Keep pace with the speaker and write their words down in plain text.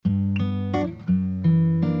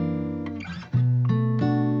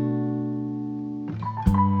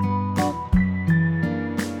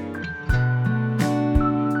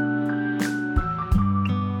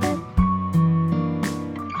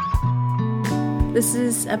This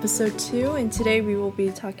is episode 2, and today we will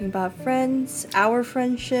be talking about friends, our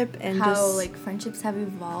friendship, and how just friendships have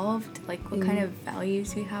evolved, what kind of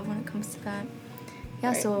values we have when it comes to that. Yeah,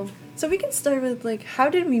 right. So we can start with how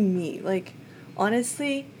did we meet?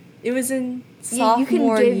 Honestly, it was in sophomore you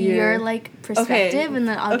can give year. your perspective, and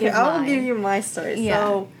then I'll give mine. I'll give you my story. Yeah.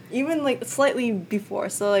 So even slightly before,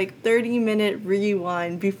 30-minute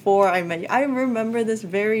rewind before I met you. I remember this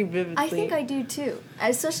very vividly. I think I do too,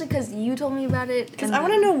 especially because you told me about it. Because I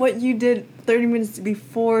want to know what you did 30 minutes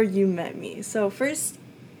before you met me. So first,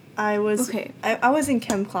 I was I was in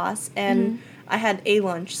chem class, and I had a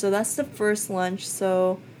lunch. So that's the first lunch.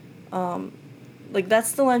 So,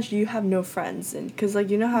 that's the lunch you have no friends in. Because,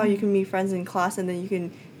 you know how you can meet friends in class and then you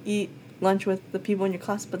can eat lunch with the people in your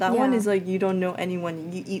class, but that one is you don't know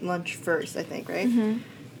anyone. You eat lunch first, I think, right?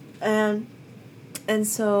 And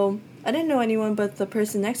so I didn't know anyone but the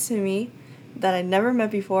person next to me that I never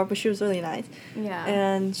met before, but she was really nice. Yeah.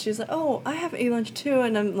 And she was like, "Oh, I have a lunch too,"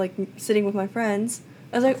 and I'm sitting with my friends.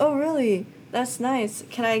 I was like, "Oh, really? That's nice.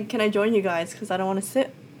 Can I join you guys? Because I don't want to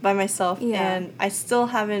sit by myself." Yeah. And I still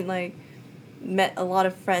haven't met a lot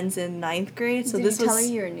of friends in 9th grade. So Did this you tell was.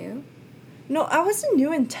 her you were new? No, I wasn't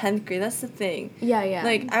new in 10th grade. That's the thing. Yeah.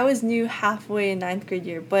 I was new halfway in 9th grade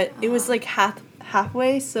year, but it was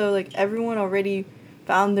halfway, so everyone already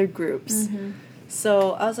found their groups.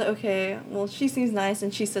 So I was like, okay, well, she seems nice,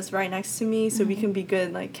 and she sits right next to me, so we can be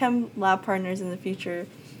good chem lab partners in the future.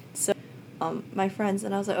 So my friends,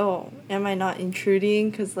 and I was like, oh, am I not intruding?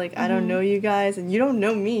 Because I don't know you guys, and you don't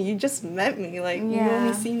know me. You just met me. You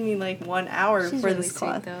only seen me 1 hour She's for really this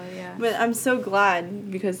class. sweet, though, yeah. But I'm so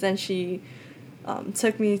glad, because then she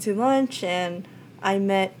took me to lunch, and I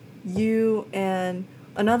met you and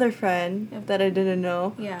another friend that I didn't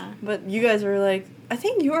know. Yeah. But you guys were I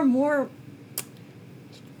think you were more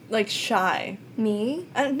shy. Me?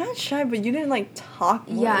 Not shy, but you didn't talk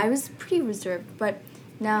more. Yeah, I was pretty reserved, but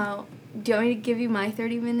now, do you want me to give you my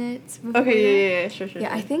 30 minutes before Okay, yeah, sure.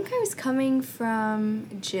 Yeah, I think I was coming from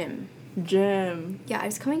gym. Yeah, I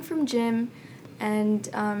was coming from gym, and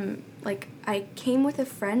I came with a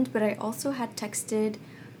friend, but I also had texted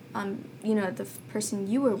the person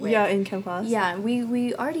you were with. Yeah, in chem class. Yeah,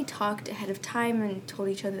 we already talked ahead of time and told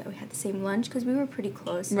each other that we had the same lunch because we were pretty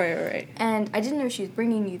close. Right. And I didn't know she was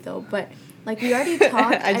bringing you, though, but, we already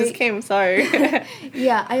talked. I just came, sorry.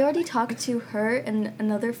 Yeah, I already talked to her and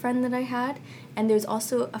another friend that I had, and there's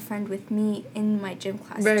also a friend with me in my gym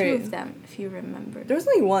class, right. 2 of them, if you remember. There was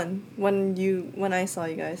only one when I saw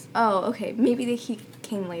you guys. Oh, okay. Maybe he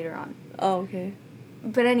came later on. Oh, okay.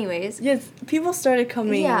 But anyways. Yes, people started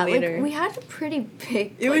coming later. We had a pretty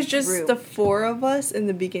big It was just group. the 4 of us in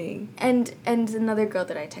the beginning. And another girl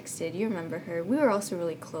that I texted, you remember her. We were also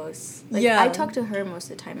really close. Yeah. I talked to her most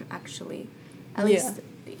of the time, actually. At least.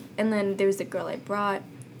 And then there was the girl I brought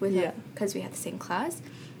with her because we had the same class.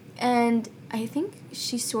 And I think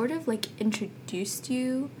she sort of, introduced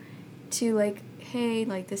you to, hey,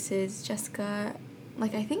 this is Jessica.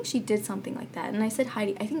 I think she did something like that. And I said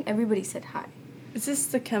hi. I think everybody said hi. Is this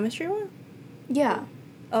the chemistry one? Yeah.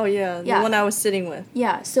 Oh, yeah. The one I was sitting with.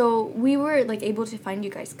 Yeah. So we were, able to find you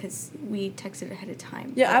guys because we texted ahead of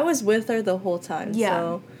time. Yeah, I was with her the whole time. Yeah.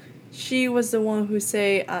 So she was the one who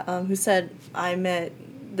said I met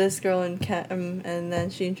this girl in chem, and then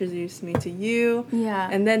she introduced me to you. Yeah.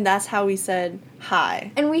 And then that's how we said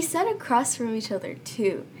hi. And we sat across from each other,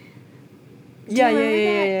 too. Yeah.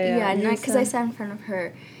 Yeah, because I sat in front of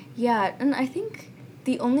her. Yeah, and I think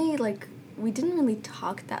the only, we didn't really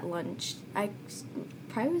talk that lunch. I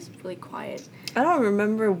probably was really quiet. I don't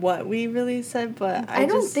remember what we really said, but I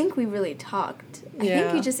don't think we really talked. I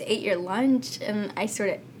think you just ate your lunch, and I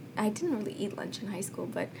didn't really eat lunch in high school,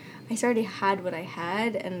 but I sort of had what I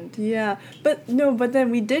had, and... Yeah, but then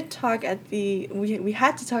we did talk we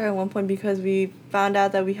had to talk at one point because we found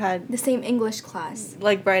out that we had... the same English class.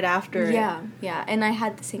 Right after it. Yeah, and I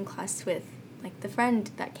had the same class with, the friend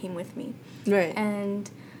that came with me. Right. And...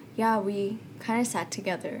 yeah, we kind of sat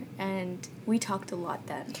together, and we talked a lot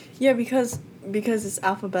then. Yeah, because it's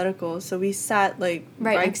alphabetical, so we sat, right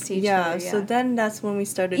next to each other, so then that's when we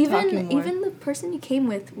started talking more. Even the person you came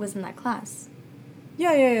with was in that class.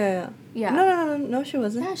 Yeah. Yeah. No, she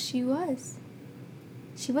wasn't. Yeah, she was.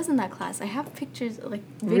 She was in that class. I have pictures, videos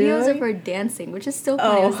Really? of her dancing, which is still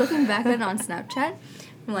funny. I was looking back at it on Snapchat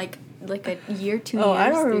from, a year, 2 years, I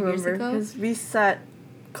don't 3 years remember, ago. because we sat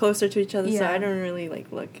closer to each other, so I don't really look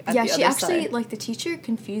at the other side. Yeah, she actually the teacher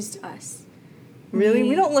confused us. Really?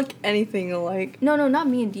 We don't look anything alike. No, not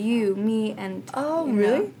me and you. Me and... Oh,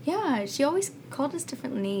 really? Yeah, she always called us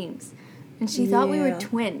different names. And she thought we were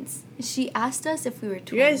twins. She asked us if we were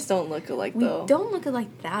twins. You guys don't look alike, though. We don't look alike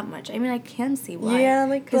that much. I mean, I can see why. Yeah,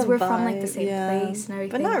 like, because we're from, like, the same place and everything.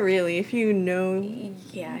 But not really, if you know.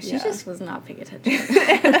 Yeah, she just was not paying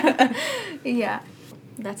attention. Yeah.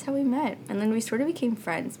 That's how we met. And then we sort of became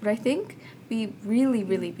friends. But I think we really,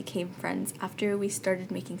 really became friends after we started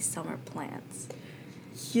making summer plans.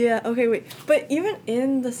 Yeah, okay, wait. But even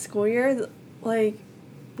in the school year, like,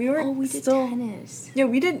 we did tennis. Yeah,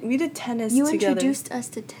 we did tennis together. You introduced us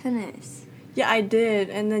to tennis. Yeah, I did,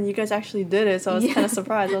 and then you guys actually did it, so I was kind of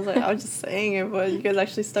surprised. I was just saying it, but you guys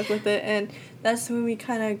actually stuck with it, and that's when we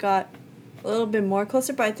kind of got a little bit more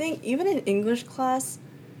closer. But I think even in English class,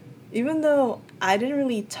 even though I didn't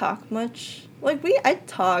really talk much, like, I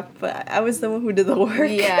talked, but I was the one who did the work.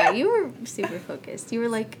 Yeah, you were super focused. You were,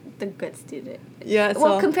 like, the good student. Yeah,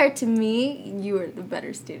 well, compared to me, you were the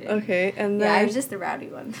better student. Okay, and then... Yeah, I was just the rowdy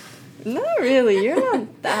one. Not really. You're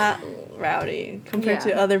not that rowdy compared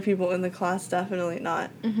to other people in the class. Definitely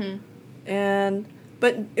not. Mm-hmm.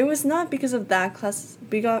 But it was not because of that class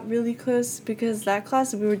we got really close, because that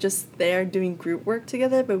class we were just there doing group work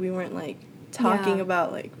together, but we weren't, like, talking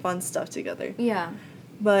about, like, fun stuff together. Yeah.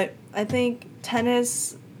 But I think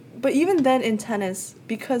tennis... But even then in tennis,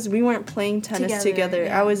 because we weren't playing tennis together,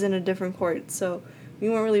 I was in a different court, so we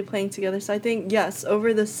weren't really playing together. So I think, yes,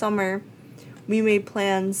 over the summer, we made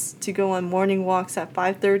plans to go on morning walks at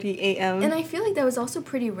 5:30 a.m. And I feel like that was also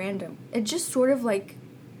pretty random. It just sort of, like,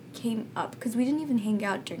 came up, because we didn't even hang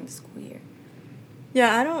out during the school year.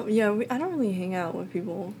 Yeah, I don't really hang out with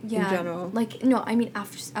people in general. Like, no, I mean,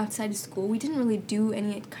 outside of school, we didn't really do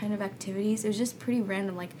any kind of activities. It was just pretty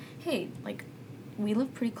random, like, hey, like, we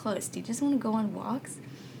live pretty close. Do you just want to go on walks?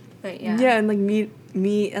 But yeah. Yeah, and like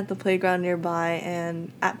meet at the playground nearby,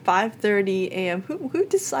 and at 5:30 a.m. Who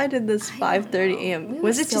decided this 5:30 a.m.?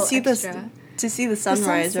 Was it to see the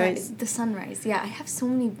sunrise, right? The sunrise. Yeah, I have so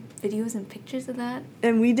many videos and pictures of that.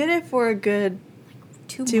 And we did it for a good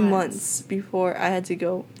like 2 months before I had to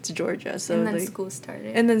go to Georgia. So and then like, school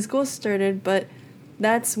started. And then school started, but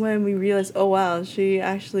that's when we realized, oh wow, she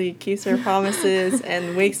actually keeps her promises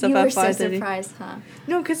and wakes up at 5:30. You were so surprised, huh?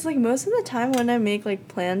 No, because like most of the time when I make like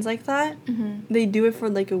plans like that, they do it for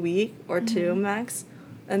like a week or two max,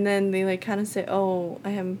 and then they like kind of say, oh, I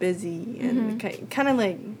am busy, and kind of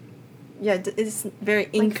like, yeah, it's very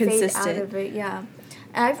inconsistent. Fade out of it, yeah.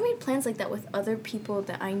 And I've made plans like that with other people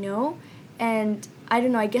that I know, and I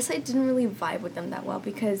don't know, I guess I didn't really vibe with them that well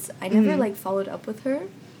because I never like followed up with her.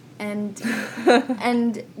 And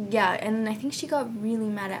yeah, and I think she got really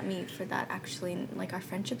mad at me for that, actually, and like our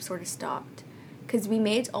friendship sort of stopped, because we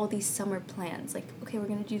made all these summer plans, like, okay, we're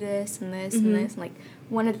gonna do this and this and this, and like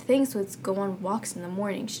one of the things was go on walks in the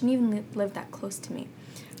morning. She didn't even live that close to me.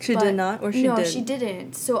 She did not, or she did? No, she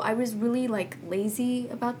didn't. So I was really like lazy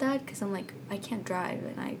about that, because I'm like, I can't drive,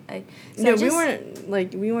 and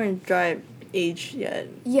we weren't drive age yet.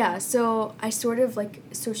 Yeah, so I sort of like,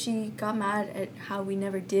 so she got mad at how we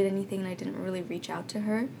never did anything and I didn't really reach out to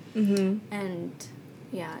her. And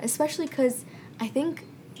yeah, especially because I think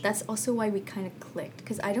that's also why we kind of clicked,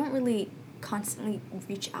 because I don't really constantly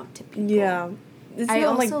reach out to people. Yeah. It's I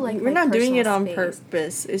not also like like we're not doing it on space.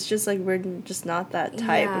 Purpose. It's just like we're just not that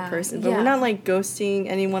type of person. But we're not like ghosting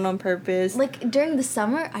anyone on purpose. Like during the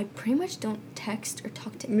summer, I pretty much don't text or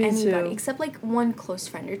talk to anybody except like one close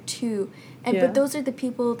friend or two. And but those are the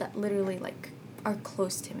people that literally like are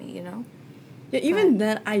close to me, you know? Yeah, even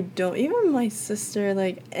then I don't. Even my sister,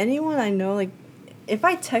 like anyone I know, like if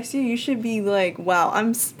I text you, you should be like, wow,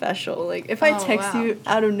 I'm special. Like, if I text you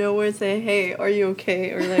out of nowhere, say, hey, are you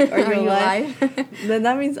okay? Or, like, are you alive? Then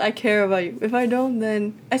that means I care about you. If I don't,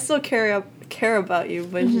 then I still care about you,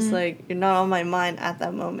 but it's just, like, you're not on my mind at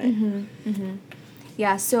that moment.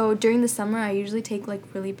 Yeah, so during the summer, I usually take, like,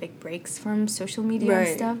 really big breaks from social media and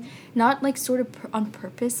stuff. Not, like, sort of on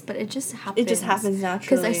purpose, but it just happens. It just happens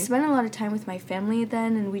naturally. Because I spend a lot of time with my family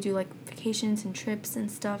then, and we do, like, vacations and trips and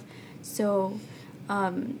stuff. So...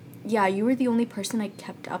 yeah, you were the only person I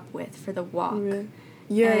kept up with for the walk.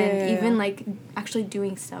 Even, like, actually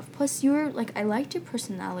doing stuff. Plus, you were, like, I liked your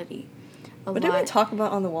personality a lot. What did we talk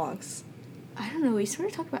about on the walks? I don't know. We sort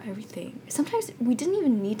of talked about everything. Sometimes we didn't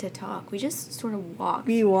even need to talk. We just sort of walked.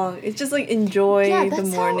 We walked. It's just, like, enjoy the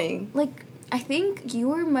morning. Like, I think you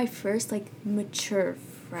were my first, like, mature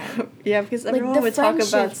friend. Yeah, because everyone would talk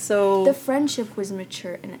about the friendship was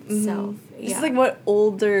mature in itself. It's like what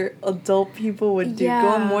older adult people would do. Go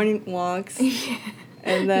on morning walks.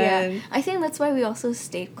 And then I think that's why we also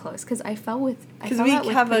stayed close, because we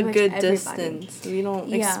have a good distance. We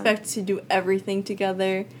don't expect to do everything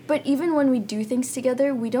together. But even when we do things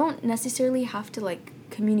together, we don't necessarily have to like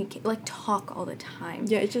communicate, like talk all the time.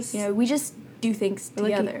 Yeah, it just we just do things We're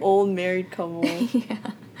together. like an old married couple.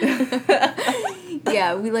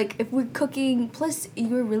 Yeah, we like, if we're cooking, plus you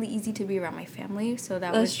were really easy to be around my family, so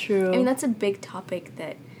that's true. I mean, that's a big topic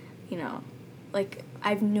that, you know, like,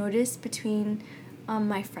 I've noticed between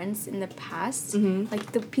my friends in the past,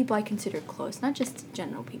 like, the people I consider close, not just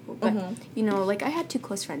general people, but, you know, like, I had 2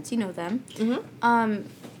 close friends, you know them.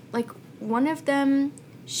 Like, one of them,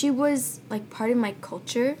 she was, like, part of my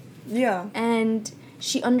culture. Yeah. And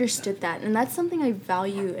she understood that, and that's something I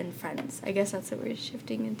value in friends. I guess that's what we're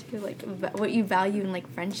shifting into, like, what you value in, like,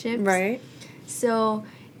 friendships. Right. So,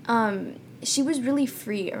 she was really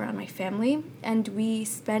free around my family, and we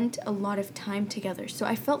spent a lot of time together. So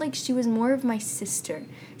I felt like she was more of my sister,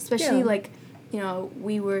 especially, like, you know,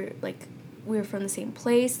 we were from the same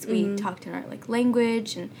place. We talked in our, like,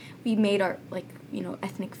 language, and we made our, like, you know,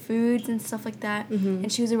 ethnic foods and stuff like that.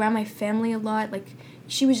 And she was around my family a lot. Like,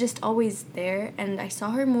 she was just always there, and I saw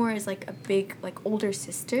her more as, like, a big, like, older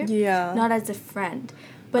sister. Yeah. Not as a friend.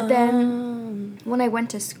 But then when I went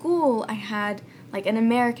to school, I had, like, an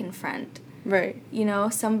American friend. Right. You know,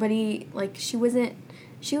 somebody, like, she was,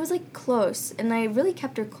 like, close, and I really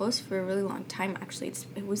kept her close for a really long time, actually.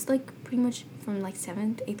 It was, like, pretty much from, like,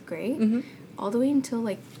 7th, 8th grade, all the way until,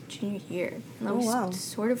 like, junior year. And I was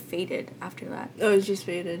sort of faded after that. Oh, it was just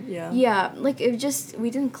faded, yeah. Yeah, like, we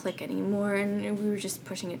didn't click anymore, and we were just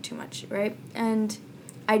pushing it too much, right? And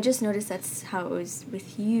I just noticed that's how it was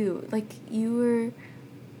with you. Like, you were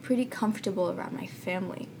pretty comfortable around my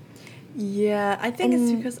family. Yeah, I think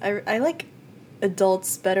it's because I like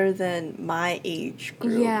adults better than my age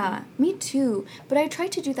group. Yeah, me too. But I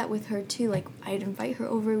tried to do that with her too. Like, I'd invite her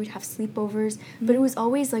over, we'd have sleepovers, but it was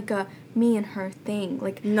always like a me and her thing.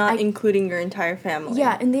 Like, not including your entire family.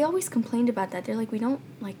 Yeah, and they always complained about that. They're like, we don't,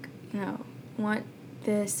 like, you know, want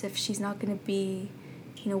this if she's not going to be,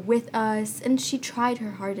 you know, with us. And she tried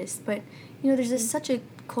her hardest, but, you know, there's just such a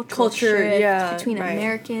culture shift between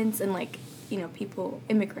Americans and, like, you know, people,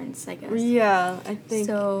 immigrants, I guess. Yeah, I think.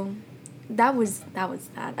 So that was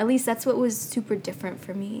that. At least that's what was super different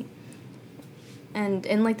for me. And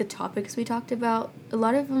in, like, the topics we talked about, a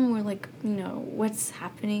lot of them were, like, you know, what's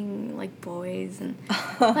happening, like, boys and,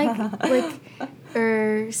 like,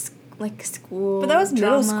 school. But that was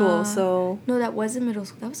drama. middle school, so. No, that wasn't middle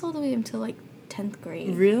school. That was all the way until, like, 10th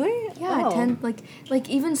grade. Really? Yeah, 10th, like,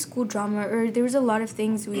 even school drama, or there was a lot of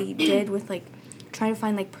things we did with, like, trying to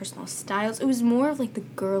find, like, personal styles. It was more of, like, the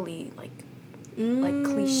girly, like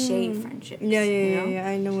cliche friendships. Yeah, you know?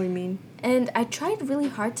 I know what you mean. And I tried really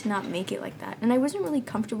hard to not make it like that. And I wasn't really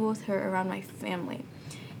comfortable with her around my family.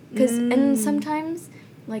 And sometimes,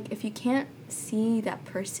 like, if you can't see that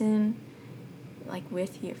person, like,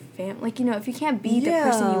 with your family, like, you know, if you can't be the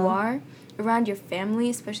person you are around your family,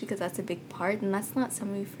 especially because that's a big part, then that's not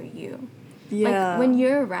somebody for you. Yeah. Like, when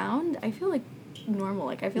you're around, I feel like normal.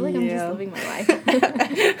 Like, I feel like I'm just living my life.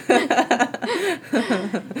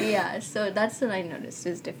 Yeah, so that's what I noticed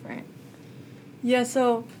is different. Yeah,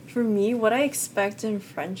 so for me, what I expect in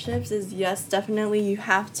friendships is, yes, definitely you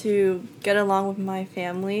have to get along with my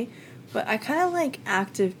family, but I kind of like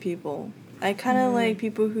active people. I kind of like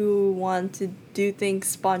people who want to do things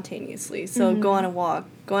spontaneously. So go on a walk,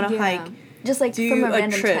 go on a hike. Just, like, do from a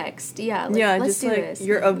random trip. Text. Yeah, like, let's just do like this.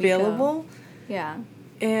 you're available. Yeah.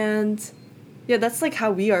 And yeah, that's like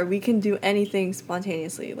how we are. We can do anything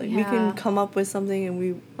spontaneously. Like, we can come up with something and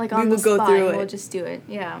we on will the go spot, through and it. we'll just do it.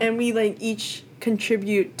 Yeah. And we, like, each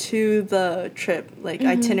contribute to the trip, like,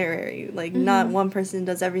 itinerary. Like, not one person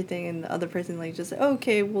does everything and the other person, like, just, oh,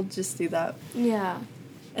 okay, we'll just do that. Yeah.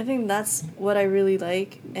 I think that's what I really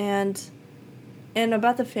like. And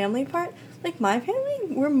about the family part, like, my family,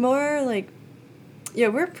 we're more, like, yeah,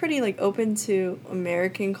 we're pretty, like, open to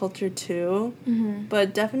American culture, too.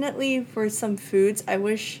 But definitely for some foods, I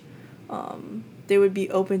wish they would be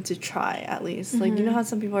open to try, at least. Like, you know how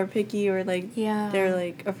some people are picky or, like, they're,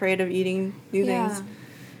 like, afraid of eating new things?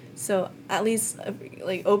 So at least,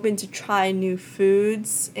 like, open to try new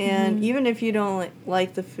foods. And even if you don't,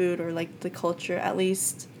 like the food or, like, the culture, at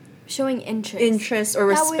least showing interest or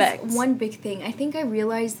respect. That was one big thing. I think I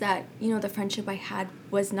realized that, you know, the friendship I had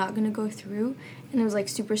was not going to go through, and it was, like,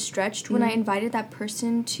 super stretched when I invited that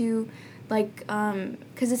person to, like,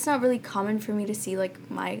 because it's not really common for me to see, like,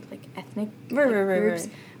 my, like, ethnic groups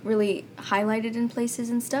really highlighted in places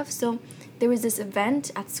and stuff. So there was this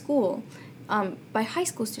event at school by high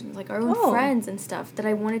school students, like, our own friends and stuff, that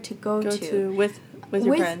I wanted to go to. With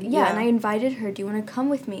your friend. Yeah, and I invited her, do you want to come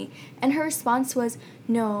with me? And her response was,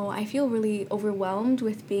 no, I feel really overwhelmed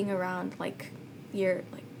with being around, like, your,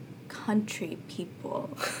 like, country people.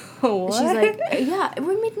 What? She's like, yeah, it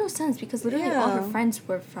would make no sense because literally all her friends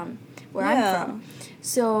were from where I'm from.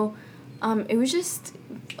 So It was just,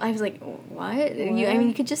 I was like, what?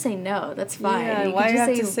 You could just say no. That's fine. Yeah, why do you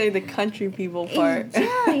have to say the country people part?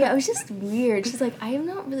 Yeah, it was just weird. She's like, I am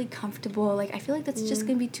not really comfortable. Like, I feel like that's just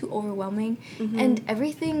going to be too overwhelming. Mm-hmm. And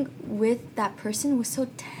everything with that person was so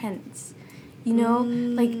tense. You know?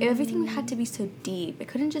 Like, everything had to be so deep. It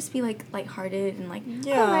couldn't just be, like, lighthearted and, like,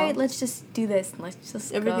 all right, let's just do this and let's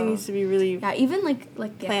just Everything go. needs to be really Yeah, even, like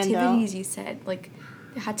the activities out. you said. Like,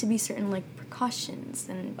 there had to be certain, like, precautions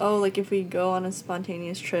and... Oh, like if we go on a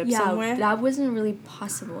spontaneous trip somewhere? Yeah, that wasn't really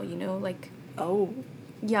possible, you know? Like... Oh.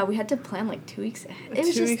 Yeah, we had to plan, like, 2 weeks ahead. It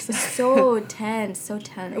was 2 just weeks so tense, so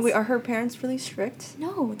tense. Wait, are her parents really strict?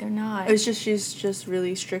 No, they're not. It's just she's just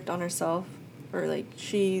really strict on herself? Or, like,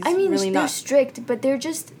 she's really not... they're strict, but they're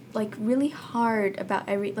just, like, really hard about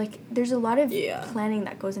like, there's a lot of planning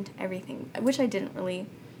that goes into everything, which I didn't really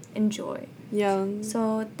enjoy. Yeah.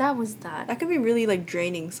 So that was that. That can be really, like,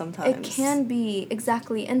 draining sometimes. It can be,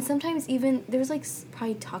 exactly. And sometimes even, there's, like,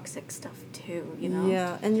 probably toxic stuff, too, you know?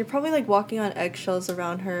 Yeah, and you're probably, like, walking on eggshells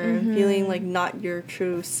around her and feeling, like, not your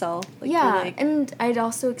true self. Like, yeah, and I'd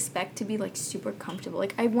also expect to be, like, super comfortable.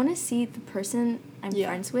 Like, I want to see the person I'm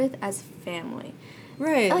friends with as family.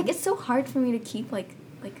 Right. Like, it's so hard for me to keep, like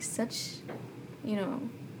such, you know...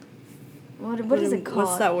 What is it called?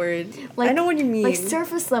 What's that word? Like, I know what you mean. Like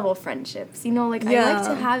surface level friendships. You know, like I like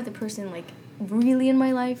to have the person like really in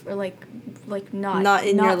my life or like not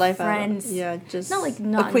in your life friends. Yeah, just not like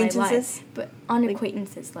not acquaintances, in my life, but on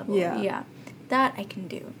acquaintances level. Yeah, that I can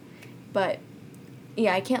do, but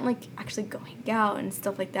yeah, I can't like actually go hang out and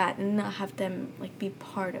stuff like that and not have them like be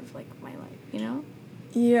part of like my life. You know.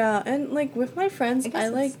 Yeah, and like with my friends, I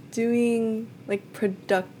like doing like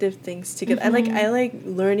productive things together. I like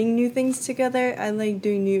learning new things together. I like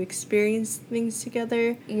doing new experience things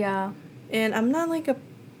together. Yeah. And I'm not like a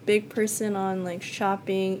big person on like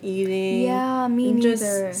shopping, eating. Yeah, me and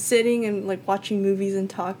neither. Just sitting and like watching movies and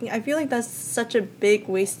talking. I feel like that's such a big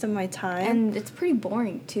waste of my time. And it's pretty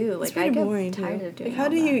boring too. Like I get tired of doing. Like how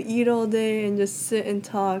do you eat all day and just sit and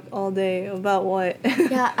talk all day about what?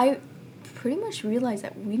 Yeah, I pretty much realized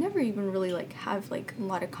that we never even really like have like a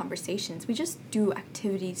lot of conversations. We just do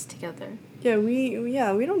activities together. Yeah, we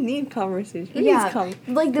don't need conversation.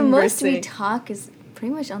 Like the most we talk is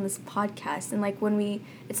pretty much on this podcast, and like when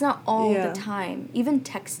it's not all the time. Even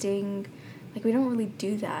texting, like we don't really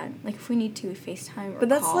do that. Like if we need to, we FaceTime or But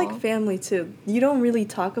that's call. like family too. You don't really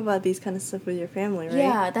talk about these kind of stuff with your family, right?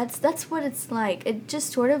 Yeah, that's what it's like. It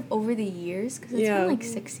just sort of over the years, because it's been like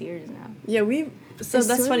 6 years now. Yeah, So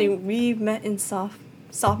that's funny. We met in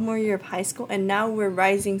sophomore year of high school, and now we're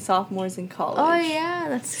rising sophomores in college. Oh yeah,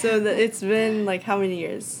 that's so it's been like how many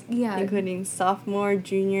years? Yeah, including sophomore,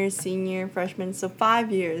 junior, senior, freshman. So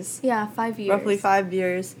 5 years. Yeah, 5 years. Roughly 5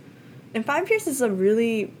 years, and 5 years is a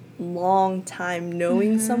really long time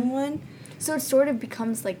knowing someone. So it sort of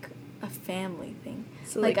becomes like a family thing.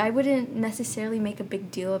 So like I wouldn't necessarily make a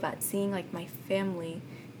big deal about seeing like my family,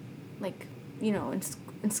 like you know in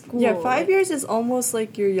school. Yeah, 5 years is almost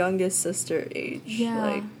like your youngest sister age.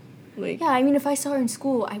 Yeah. Like yeah, I mean, if I saw her in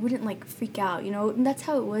school, I wouldn't, like, freak out, you know? And that's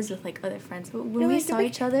how it was with, like, other friends. But when we saw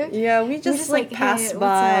each other... Yeah, we just like, pass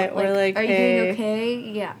by or, like, are hey... you doing okay?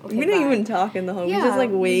 Yeah, okay, we didn't even talk in the home. We just, like,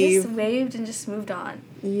 waved. We just waved and just moved on.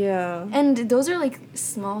 Yeah. And those are, like,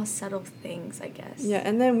 small, subtle things, I guess. Yeah,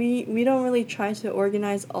 and then we don't really try to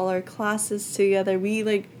organize all our classes together. We,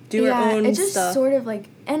 like... do our own it just stuff. Sort of like,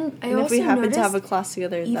 and I also if we happen noticed, to have a class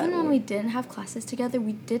together, even when we didn't have classes together,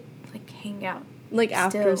 we did like hang out. Like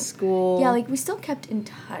after school. Yeah, like we still kept in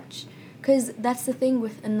touch, because that's the thing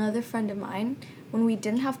with another friend of mine. When we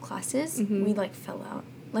didn't have classes, we like fell out,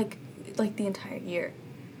 like the entire year.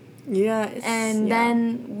 Yeah.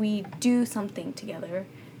 Then we do something together,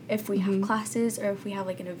 if we have classes or if we have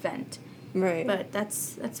like an event. Right. But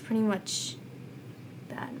that's pretty much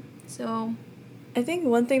that. So. I think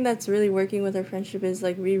one thing that's really working with our friendship is,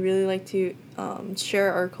 like, we really like to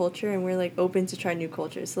share our culture, and we're, like, open to try new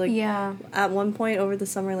cultures. So, like, at one point over the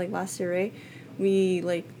summer, like, last year, right, we,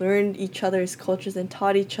 like, learned each other's cultures and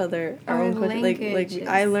taught each other our own culture. Like,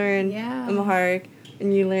 I learned Amharic,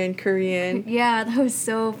 and you learned Korean. Yeah, that was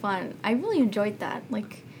so fun. I really enjoyed that.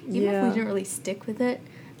 Like, even if we didn't really stick with it,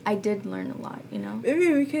 I did learn a lot, you know?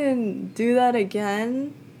 Maybe we can do that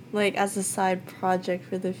again. Like, as a side project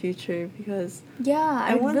for the future, because... Yeah,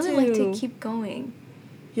 I would really like to keep going.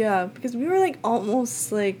 Yeah, because we were, like,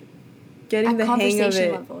 almost, like, getting the hang of it.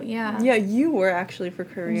 Conversation level, yeah. Yeah, you were, actually, for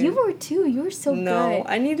Korean. You were, too. You were so good. No,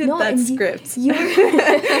 I needed that script. You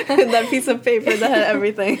were that piece of paper that had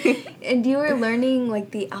everything. And you were learning,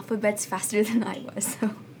 like, the alphabets faster than I was, so...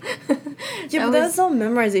 Yeah, but that's all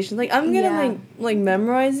memorization. Like, I'm good at, like,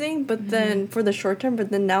 memorizing, but then, for the short term, but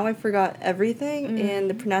then now I forgot everything and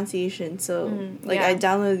the pronunciation. So, I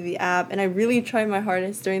downloaded the app, and I really tried my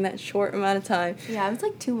hardest during that short amount of time. Yeah, it was,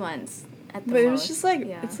 like, 2 months at the But most. it was just, like,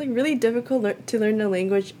 it's, like, really difficult to learn the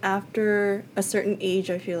language after a certain age,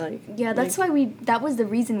 I feel like. Yeah, that's why that was the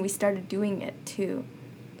reason we started doing it, too.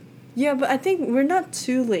 Yeah, but I think we're not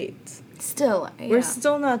too late. Still, yeah. We're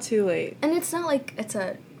still not too late. And it's not like it's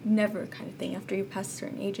a never kind of thing after you pass a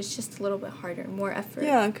certain age. It's just a little bit harder, more effort.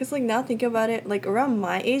 Yeah, because, like, now think about it, like, around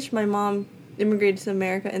my age, my mom immigrated to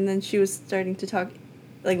America, and then she was starting to talk,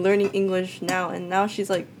 like, learning English now, and now she's,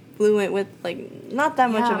 like, fluent with, like, not that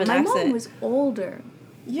much of an accent. My mom was older.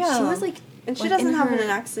 Yeah. She was, like... And she doesn't have an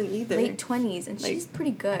accent either. Late 20s, and she's pretty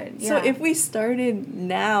good. Yeah. So if we started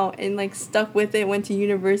now and, like, stuck with it, went to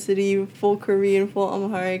university, full Korean, full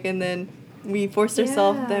Amharic, and then we forced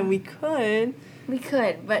ourselves, then we could. We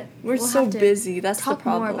could, but we're so busy. That's the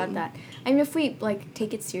problem. Talk more about that. I mean, if we, like,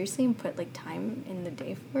 take it seriously and put, like, time in the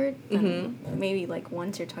day for it, then maybe, like,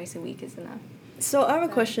 once or twice a week is enough. So I have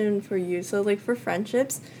a question for you. So, like, for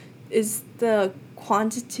friendships, is the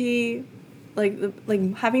quantity... like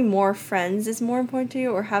having more friends is more important to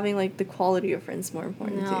you, or having, like, the quality of friends more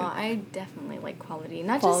important to you? No, I definitely like quality.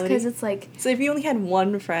 Not just because it's, like... So if you only had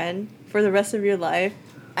one friend for the rest of your life...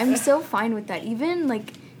 I'm so fine with that.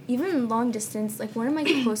 Even long distance, like, one of my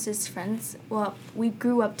closest friends, well, we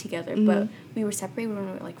grew up together, but we were separated when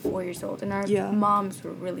we were, like, 4 years old, and our moms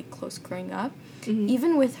were really close growing up.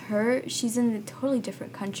 Even with her, she's in a totally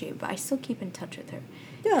different country, but I still keep in touch with her.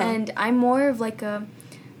 Yeah. And I'm more of, like a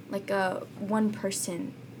one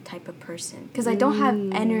person type of person, because I don't have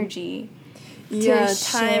energy to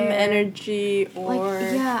time, energy, or...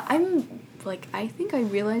 Like, I'm... Like, I think I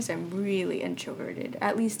realized I'm really introverted.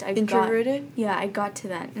 At least I got to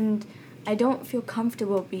that. And I don't feel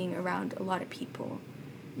comfortable being around a lot of people.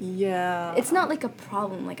 Yeah. It's not, like, a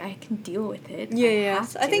problem. Like, I can deal with it. Yeah.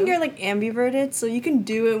 So I think you're, like, ambiverted, so you can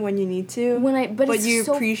do it when you need to. But it's you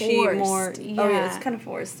so appreciate forced. more... Yeah. Oh, yeah, it's kind of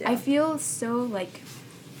forced, yeah. I feel so, like...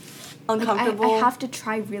 uncomfortable. Like, I have to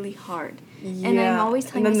try really hard. Yeah. And I'm always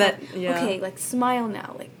telling myself, okay, like, smile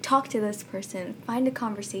now. Like, talk to this person. Find a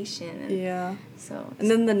conversation. And And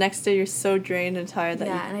then the next day you're so drained and tired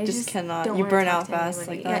that you just cannot. You burn out fast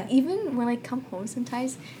like that. Yeah, even when I come home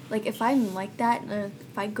sometimes, like, if I'm like that,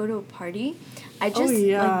 if I go to a party, I just,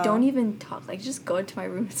 like, don't even talk. Like, just go into my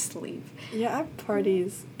room and sleep. Yeah, I have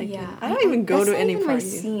parties. I don't even go to any parties.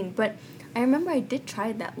 That's not even my scene. But I remember I did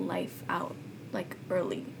try that life out, like,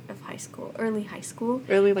 early high school.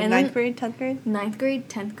 Early, like, and 9th grade, 10th grade? 9th grade,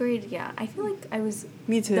 10th grade, yeah. I feel like I was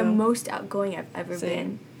Me too. the most outgoing I've ever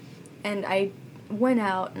been. And I went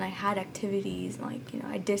out and I had activities, like, you know,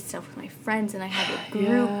 I did stuff with my friends, and I had, like,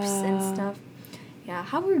 groups and stuff. Yeah,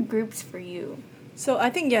 how were groups for you? So I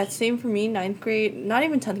think, same for me, 9th grade, not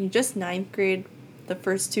even 10th grade, just 9th grade. The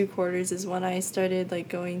first 2 quarters is when I started, like,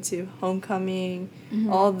 going to homecoming,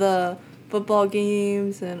 all the football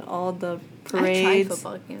games and all the parades. I tried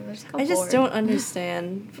football games. I just don't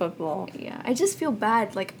understand football. Yeah, I just feel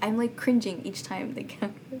bad. Like, I'm, like, cringing each time they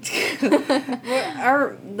get.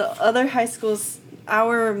 The other high schools,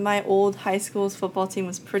 my old high school's football team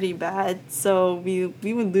was pretty bad, so we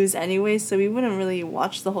would lose anyway, so we wouldn't really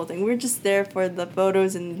watch the whole thing. We were just there for the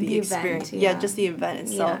photos and the experience. Event, just the event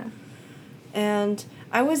itself. Yeah. And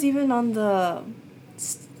I was even on the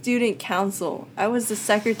student council. I was the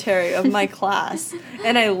secretary of my class,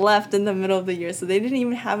 and I left in the middle of the year, so they didn't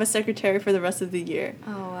even have a secretary for the rest of the year.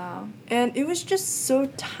 Oh, wow. And it was just so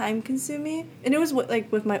time consuming, and it was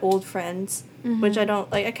with my old friends, which I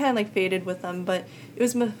don't like. I kind of, like, faded with them, but it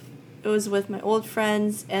was with my old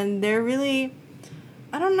friends, and they're really,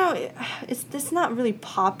 I don't know, it's not really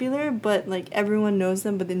popular, but, like, everyone knows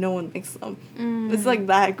them, but then no one likes them. It's like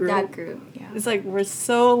that group. Yeah. It's like we're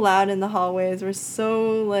so loud in the hallways. We're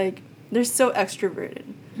so, like, they're so extroverted.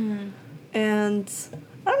 And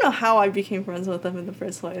I don't know how I became friends with them in the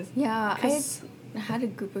first place. Yeah, I had a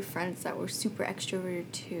group of friends that were super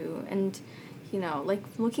extroverted too. And, you know, like,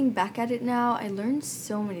 looking back at it now, I learned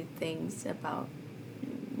so many things about,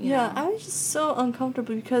 you know. I was just so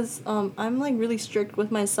uncomfortable because I'm, like, really strict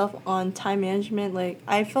with myself on time management. Like,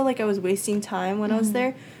 I felt like I was wasting time when I was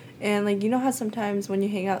there. And, like, you know how sometimes when you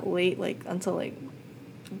hang out late, like, until, like,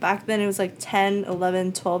 back then it was, like, 10,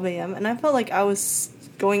 11, 12 a.m. And I felt like I was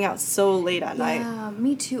going out so late at night. Yeah,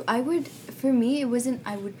 me too. For me, it wasn't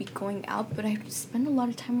I would be going out, but I would spend a lot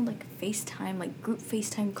of time on, like, FaceTime, like, group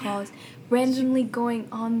FaceTime calls, randomly going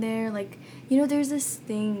on there. Like, you know, there's this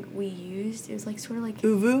thing we used. It was, like, sort of like...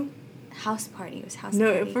 Uvu? House party. It was house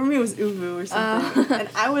party. No, for me it was Uvu or something. And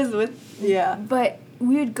I was with... Yeah. But...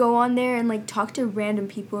 we would go on there and, like, talk to random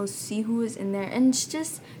people, see who was in there, and it's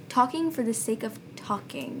just talking for the sake of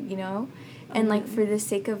talking, you know? And, like, for the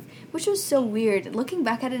sake of... Which was so weird. Looking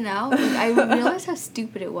back at it now, like, I realized how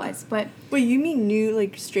stupid it was, but... Wait, you mean new,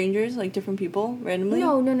 like, strangers? Like, different people, randomly?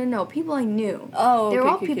 No. People I knew. Oh, okay, they were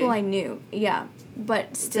all people I knew, yeah.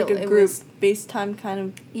 But still, it's like a group FaceTime kind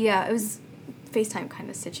of... Yeah, it was FaceTime kind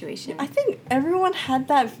of situation. I think everyone had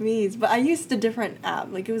that phase, but I used a different app.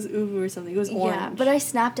 Like, it was Uvu or something. It was Orange. Yeah, but I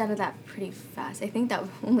snapped out of that pretty fast. I think that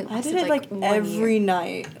only lasted, I did it, like every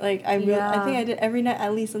night. Like, I think I did every night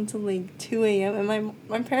at least until, like, 2 a.m. And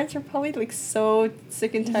my parents were probably, like, so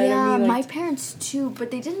sick and tired of me. Yeah, like, my parents, too. But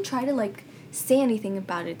they didn't try to, like, say anything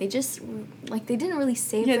about it. They just, like, they didn't really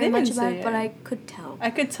say very much about it, but I could tell.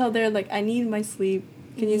 I could tell they're like, I need my sleep.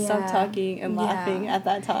 Can you stop talking and laughing at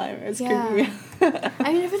that time? It's creeping me out.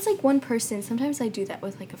 I mean, if it's, like, one person, sometimes I do that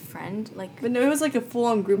with, like, a friend. Like, but no, it was, like, a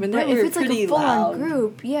full-on group, and they were if it's, pretty like, a full-on loud.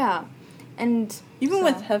 group, yeah. And even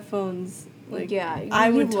with headphones, like, yeah, I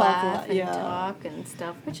would laugh talk a lot. and talk and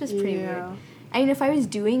stuff, which is pretty weird. I mean, if I was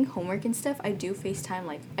doing homework and stuff, I do FaceTime,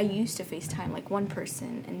 like, I used to FaceTime, like, one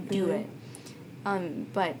person and do it.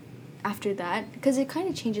 But after that, because it kind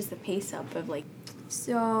of changes the pace up of, like...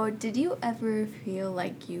 So, did you ever feel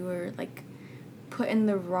like you were, like, put in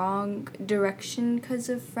the wrong direction because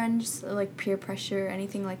of friends, or, like, peer pressure or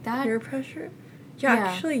anything like that? Peer pressure? Yeah,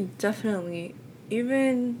 actually, definitely.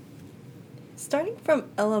 Even starting from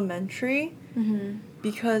elementary,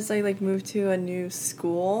 because I, like, moved to a new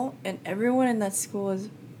school, and everyone in that school is,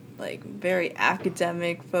 like, very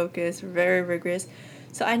academic focused, very rigorous.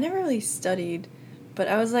 So I never really studied. But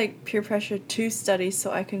I was, like, peer pressure to study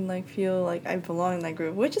so I can, like, feel like I belong in that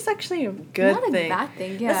group, which is actually a good thing. Not a bad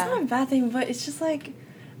thing, yeah. It's not a bad thing, but it's just, like,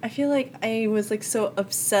 I feel like I was, like, so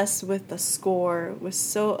obsessed with the score, was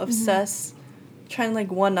so obsessed trying to, like,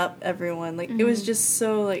 one-up everyone. Like, it was just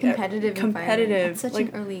so, like... Competitive. At such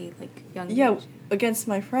like, an early, like, young age. Yeah, against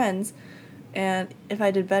my friends. And if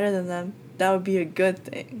I did better than them, that would be a good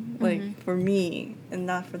thing, like, for me and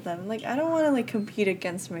not for them. Like, I don't want to, like, compete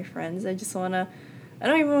against my friends. I just want to... I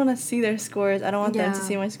don't even want to see their scores. I don't want them to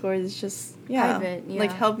see my scores. It's just, private,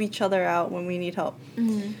 like, help each other out when we need help.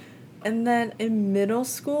 And then in middle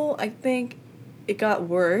school, I think it got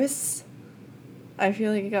worse. I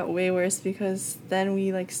feel like it got way worse because then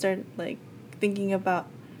we, like, started, like, thinking about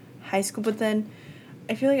high school. But then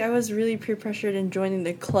I feel like I was really peer pressured in joining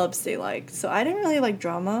the clubs they liked. So I didn't really like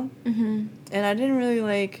drama. And I didn't really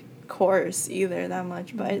like chorus either that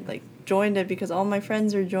much. But I, like, joined it because all my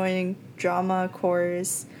friends were joining drama,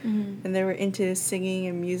 chorus, and they were into singing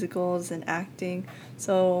and musicals and acting.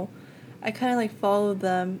 So I kind of, like, followed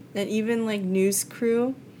them. And even, like, news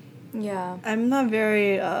crew. Yeah. I'm not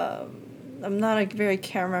a very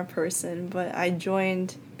camera person, but I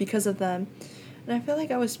joined because of them. And I feel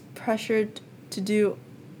like I was pressured to do...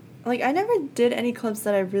 Like, I never did any clubs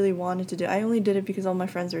that I really wanted to do. I only did it because all my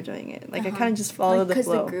friends were doing it. Like, I kind of just followed the flow.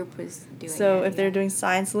 Because the group was doing it. So if they're doing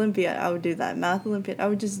Science Olympiad, I would do that. Math Olympiad, I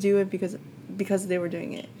would just do it because they were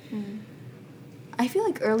doing it. I feel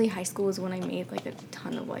like early high school was when I made, like, a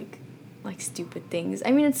ton of, like stupid things.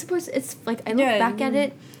 I mean, it's like, I look back at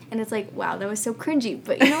it, and it's like, wow, that was so cringy.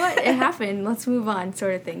 But you know what? It happened. Let's move on,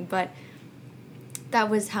 sort of thing. But that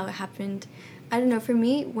was how it happened. I don't know, for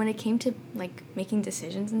me, when it came to, like, making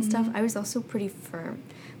decisions and stuff, I was also pretty firm.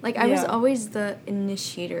 Like, I was always the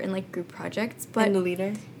initiator in, like, group projects, but... And the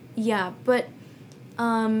leader? Yeah, but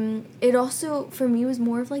it also, for me, was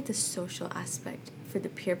more of, like, the social aspect for the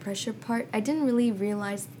peer pressure part. I didn't really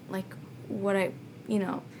realize, like, what I, you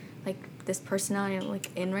know, like, this personality I'm,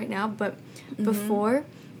 like, in right now, but before...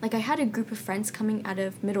 Like, I had a group of friends coming out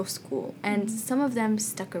of middle school, and some of them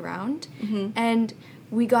stuck around, and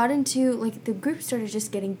we got into, like, the group started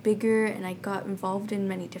just getting bigger, and I got involved in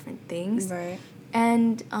many different things. Right.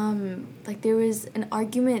 And, like, there was an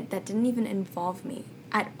argument that didn't even involve me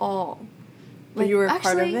at all. But like, you were a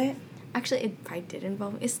part of it? Actually, it probably did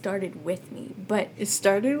involve me. It started with me, but... It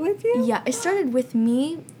started with you? Yeah, it started with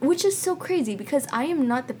me, which is so crazy, because I am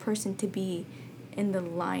not the person to be in the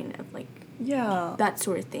line of, like... Yeah. That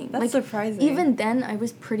sort of thing. That's, like, surprising. Even then, I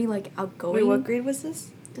was pretty, like, outgoing. Wait, what grade was this?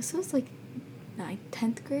 This was, like,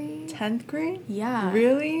 10th grade. 10th grade? Yeah.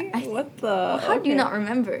 Really? What the? Well, how do you not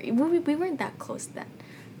remember? We weren't that close then.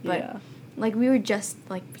 But, like, we were just,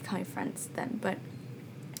 like, becoming friends then. But,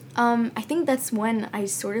 I think that's when I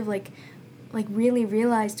sort of, like really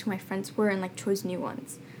realized who my friends were and, like, chose new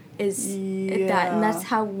ones. That. And that's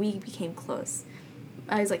how we became close.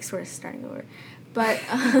 I was, like, sort of starting over. But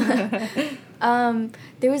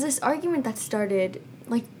there was this argument that started,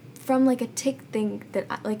 like, from, like, a tick thing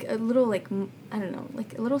that, like, a little, like, I don't know,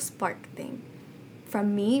 like, a little spark thing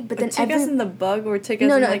from me, but then tick as in the bug, or tick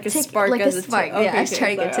as in like a spark like as a spark. tick? Yeah, I was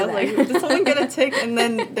trying to get to that. Like, did someone get a tick and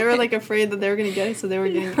then they were like afraid that they were gonna get it, so they were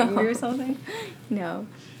getting angry or something? No.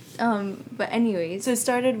 But anyways. So it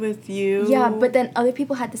started with you. Yeah, but then other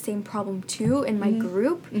people had the same problem too in my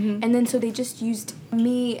group. Mm-hmm. And then so they just used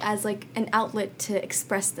me as like an outlet to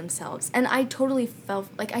express themselves. And I totally felt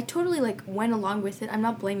like like went along with it. I'm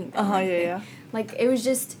not blaming them. Yeah. Like it was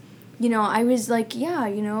just, you know, I was like, yeah,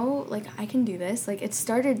 you know, like I can do this. Like it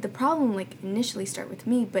started, the problem like initially started with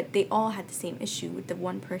me, but they all had the same issue with the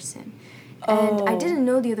one person. And I didn't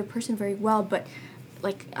know the other person very well, but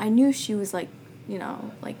like I knew she was like, you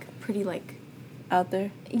know, like pretty like out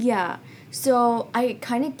there. Yeah. So I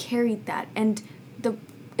kind of carried that, and the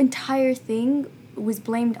entire thing was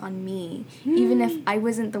blamed on me, even if I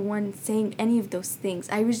wasn't the one saying any of those things.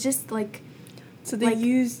 I was just like, so they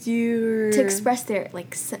used you to express their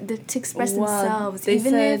like to express themselves. They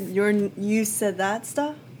even said if you said that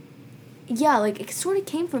stuff. Yeah, like it sort of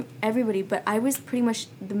came from everybody, but I was pretty much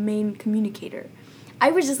the main communicator. I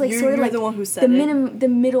was just like sort of like the one who said the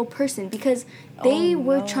middle person, because they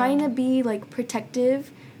were trying to be like protective,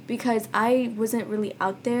 because I wasn't really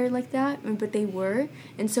out there like that, but they were.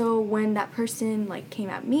 And so when that person like came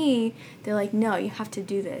at me, they're like, no, you have to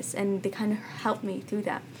do this, and they kind of helped me through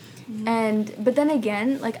that. But then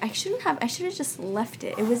again, like I should have just left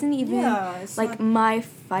it. It wasn't even like my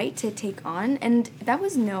fight to take on, and that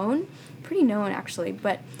was pretty known actually,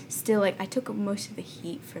 but still, like I took most of the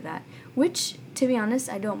heat for that, which to be honest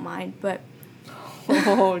I don't mind. But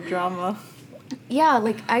drama. Yeah,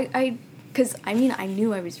 like I because I mean I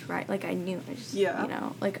knew I was right, like I knew I just you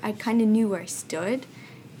know, like I kind of knew where I stood,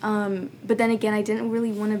 but then again I didn't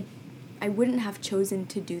really want to, I wouldn't have chosen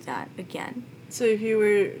to do that again. So if you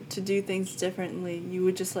were to do things differently, you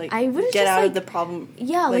would just like I would get just, out like, of the problem.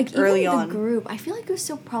 Yeah, like early even on. The group, I feel like it was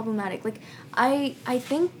so problematic. Like I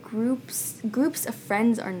think groups of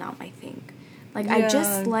friends are not my thing. Like I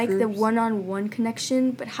just like the one-on-one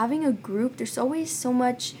connection, but having a group, there's always so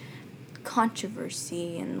much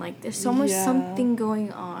controversy, and like there's so much something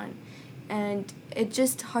going on, and it's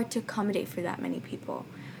just hard to accommodate for that many people.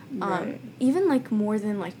 Even like more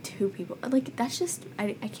than like 2 people, like that's just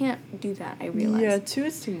I can't do that, I realize. Yeah, 2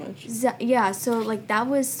 is too much. Yeah, so like that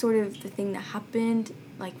was sort of the thing that happened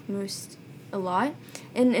like a lot,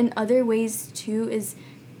 and in other ways too is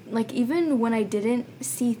like even when I didn't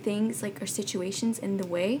see things like or situations in the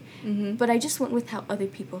way, but I just went with how other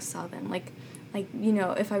people saw them. Like you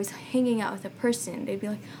know, if I was hanging out with a person, they'd be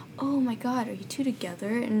like, oh my god, are you 2 together?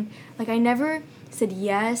 And like I never said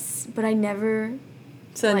yes, but I never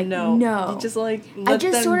said like, no. No. You just like let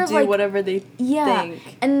them sort of do whatever they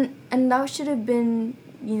think. And that should have been,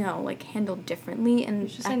 you know, like handled differently, and you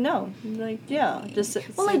just say no. Like just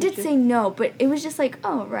well, I did say no, but it was just like,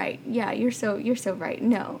 oh right, yeah, you're so right,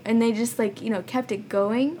 no, and they just like, you know, kept it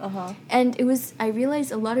going. And it was, I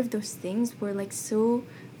realized a lot of those things were like so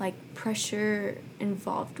like pressure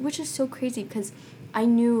involved, which is so crazy because I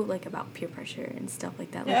knew like about peer pressure and stuff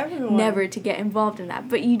like that. Like never to get involved in that,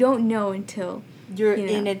 but you don't know until you're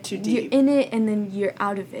in it too deep. You're in it and then you're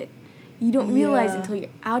out of it. You don't realize until you're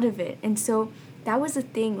out of it. And so that was the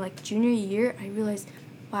thing, like junior year, I realized,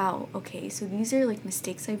 wow, okay, so these are like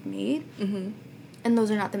mistakes I've made, and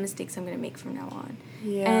those are not the mistakes I'm going to make from now on.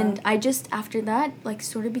 And I just, after that, like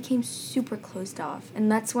sort of became super closed off.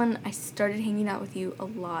 And that's when I started hanging out with you a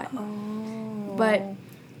lot. But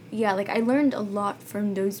yeah, like I learned a lot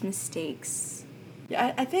from those mistakes.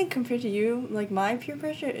 Yeah, I think compared to you, like my peer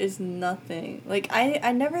pressure is nothing. Like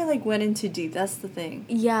I never like went in too deep. That's the thing.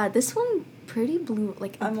 Yeah, this one pretty blue.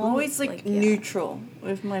 Like I'm always like neutral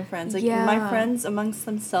with my friends. Like my friends amongst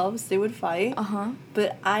themselves, they would fight.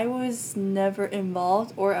 But I was never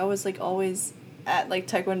involved, or I was like always at like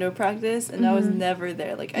taekwondo practice, and I was never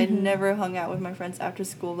there. Like I never hung out with my friends after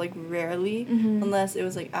school, like rarely, unless it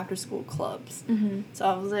was like after school clubs. So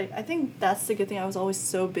I was like, I think that's the good thing. I was always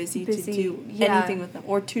so busy to do anything with them,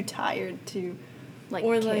 or too tired to like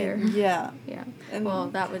or care. Like yeah. And well,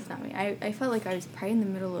 that was not me. I felt like I was probably in the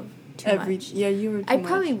middle of too much. Yeah, you were too I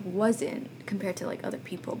probably wasn't compared to like other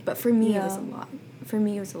people, but for me it was a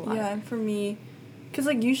lot. Yeah, and for me, because,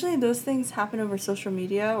 like, usually those things happen over social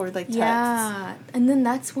media or, like, text. Yeah, and then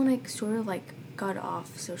that's when I sort of, like, got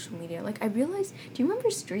off social media. Like, I realized, do you remember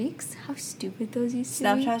streaks? How stupid those used to be?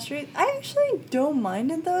 Snapchat streaks? I actually don't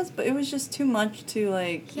minded those, but it was just too much to,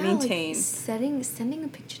 like, maintain. Like, sending a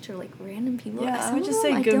picture to, like, random people. Yeah, I would just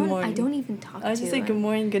say good morning. I don't even talk to. I would just say good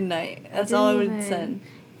morning, good night. That's all I would send.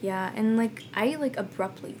 Yeah, and, like, I, like,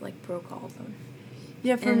 abruptly, like, broke all of them.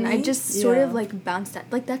 Yeah, for and me, I just sort of like bounced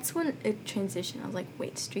that. Like that's when it transitioned. I was like,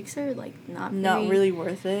 wait, streaks are like not really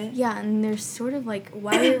worth it. Yeah, and they're sort of like,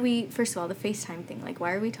 why are we? First of all, the FaceTime thing. Like,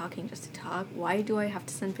 why are we talking just to talk? Why do I have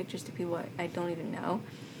to send pictures to people I don't even know?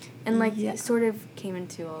 And like it sort of came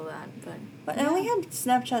into all that, but I only had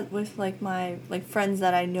Snapchat with like my like friends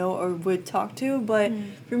that I know or would talk to. But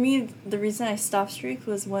for me, the reason I stopped streak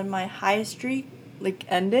was when my highest streak like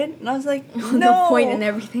ended, and I was like, no, the point and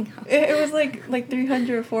everything else. It was like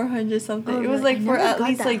 300 or 400 something. Oh, it was like for at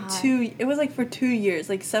least like high. 2. It was like for 2 years,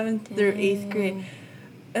 like 7th through 8th grade,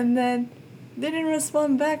 and then they didn't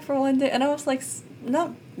respond back for one day, and I was like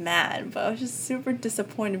not mad, but I was just super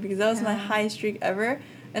disappointed because that was my highest streak ever.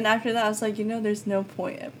 And after that, I was like, there's no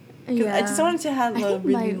point. Because I just wanted to have a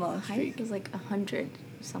really long streak. I think my highest was like 100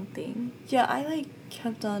 something. Yeah, I like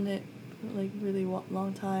kept on it for like really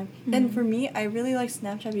long time. And for me, I really like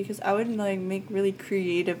Snapchat because I would like make really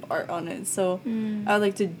creative art on it. So I would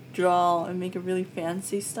like to draw and make a really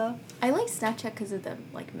fancy stuff. I like Snapchat because of the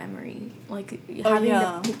like memory, like having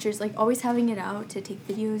the pictures, like always having it out to take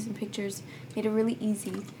videos and pictures made it really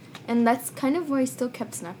easy. And that's kind of why I still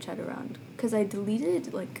kept Snapchat around, because I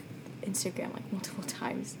deleted like Instagram like multiple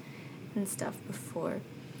times and stuff before,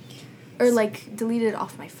 or like deleted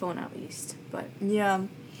off my phone at least. But yeah,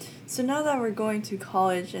 so now that we're going to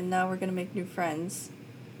college and now we're gonna make new friends,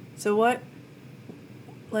 so what,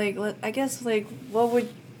 like I guess like what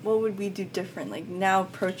would we do different, like now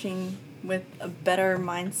approaching with a better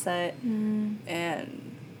mindset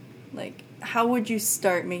and like how would you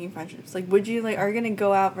start making friendships? Like, would you, like, are you going to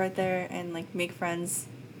go out right there and, like, make friends,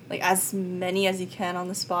 like, as many as you can on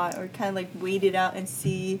the spot, or kind of, like, wait it out and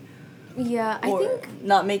see? Yeah, I think...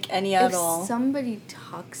 not make any at all? If somebody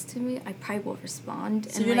talks to me, I probably will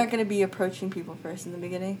respond. So you're not going to be approaching people first in the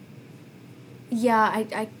beginning? Yeah,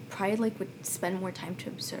 I probably, like, would spend more time to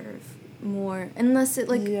observe more, unless it,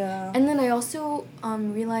 like... Yeah. And then I also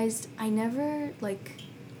realized I never, like...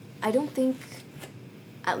 I don't think...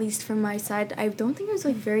 At least from my side, I don't think I was,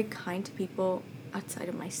 like, very kind to people outside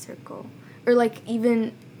of my circle. Or, like,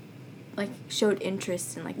 even, like, showed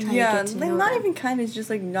interest in, like, trying to get to know them. Yeah, not even kind, it's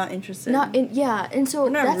just, like, not interested. And so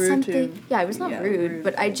that's something... To, yeah, I was not rude,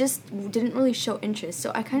 but I just didn't really show interest.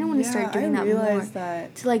 So I kind of want to start doing that more.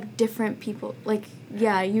 That. To, like, different people. Like,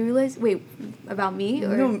 yeah, you realize... Wait, about me?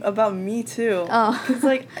 Or? No, about me, too. Oh. Because,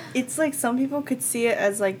 like, it's, like, some people could see it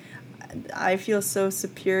as, like... I feel so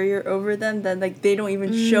superior over them that like they don't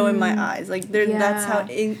even show in my eyes. Like that's how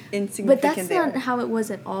insignificant they are. But that's not how it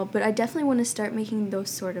was at all. But I definitely want to start making those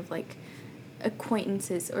sort of like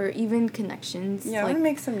acquaintances or even connections. Yeah, I want to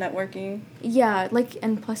make some networking. Yeah, like,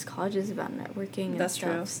 and plus college is about networking and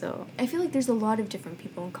stuff. True. So I feel like there's a lot of different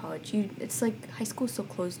people in college. It's like high school's so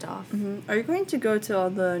closed off. Mm-hmm. Are you going to go to all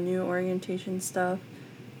the new orientation stuff,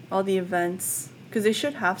 all the events? Because they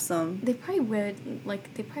should have some. They probably would.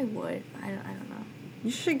 Like, they probably would. I don't know.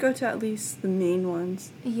 You should go to at least the main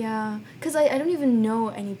ones. Yeah. Because I don't even know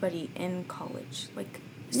anybody in college. Like,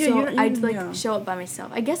 yeah, so I'd, like, show up by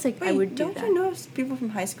myself. I guess, like, I would do that. Don't you know people from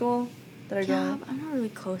high school that are going? Yeah, I'm not really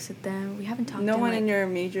close with them. We haven't talked No one like, in your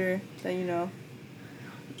major that you know?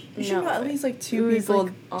 You should know at least, like, 2 was, people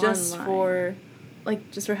like, just online. for...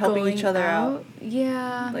 Like, just for helping each other out.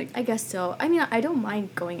 Yeah, like, I guess so. I mean, I don't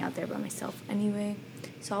mind going out there by myself anyway,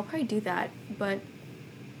 so I'll probably do that. But,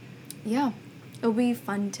 yeah, it'll be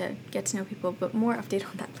fun to get to know people, but more update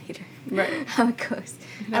on that later. Right. How it goes.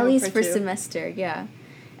 At least for semester, yeah.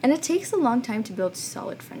 And it takes a long time to build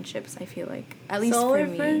solid friendships, I feel like. At least for me.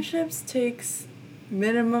 Solid friendships takes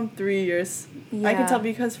minimum 3 years. Yeah. I can tell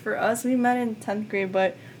because for us, we met in 10th grade,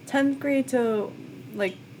 but 10th grade to,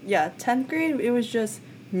 like... Yeah, 10th grade, it was just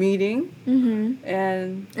meeting. Mm-hmm.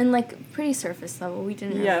 And like, pretty surface level. We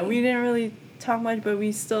didn't we didn't really talk much, but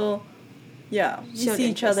we still, we see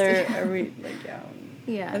each other every, like,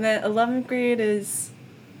 Yeah. And then 11th grade is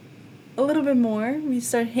a little bit more. We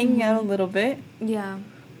started hanging out a little bit. Yeah.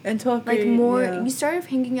 And 12th grade, like, more, we started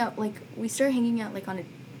hanging out, like, on a,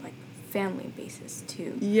 like, family basis,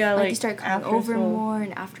 too. Yeah, like you start coming over school. More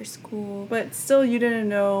and after school. But still, you didn't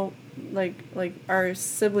know... Like our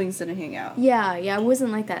siblings didn't hang out. Yeah, it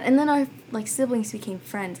wasn't like that. And then our, like, siblings became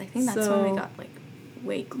friends. I think that's when we got, like,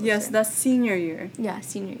 way closer. Yes, that's senior year. Yeah,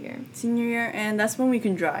 senior year. Senior year, and that's when we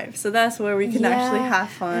can drive. So that's where we can actually have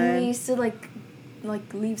fun. And we used to,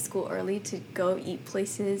 like leave school early to go eat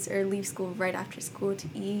places, or leave school right after school to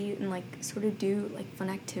eat and, like, sort of do, like, fun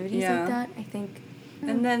activities like that, I think.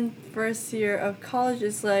 And then first year of college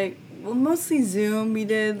is, like, well, mostly Zoom. We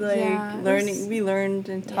did, like, we learned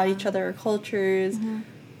and taught each other our cultures. Mm-hmm.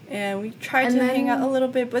 And we tried to hang out a little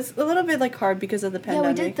bit, but it's a little bit, like, hard because of the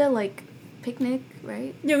pandemic. Yeah, we did the, like, picnic,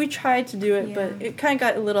 right? Yeah, we tried to do it, Yeah. but it kind of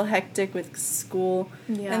got a little hectic with school.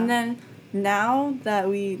 Yeah. And then now that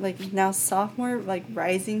we, now sophomore,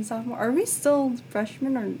 rising sophomore, are we still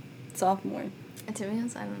freshmen or sophomore? To be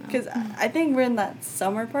honest, I don't know. Because I think we're in that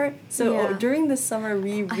summer part. So Yeah. during the summer,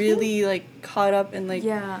 we really, caught up and,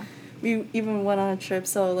 yeah. we even went on a trip.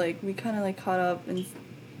 So, we kind of, caught up and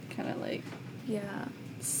kind of, yeah.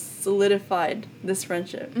 solidified this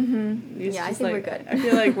friendship. Mm-hmm. Yeah, I think we're good. I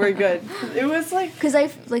feel like we're good. It was because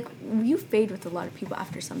you fade with a lot of people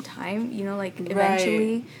after some time,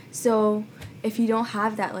 eventually. Right. So if you don't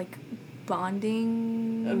have that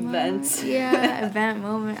bonding event, event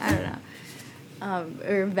moment, I don't know,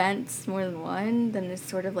 or events more than one, then it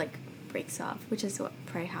sort of breaks off, which is what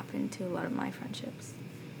probably happened to a lot of my friendships.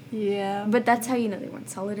 Yeah. But that's how you know they weren't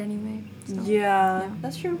solid anyway. So, yeah,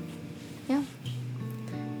 that's true. Yeah.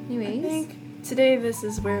 Anyways. I think today this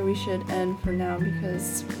is where we should end for now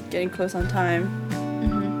because we're getting close on time.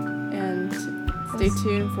 Mm-hmm. And stay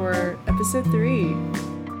tuned for episode 3.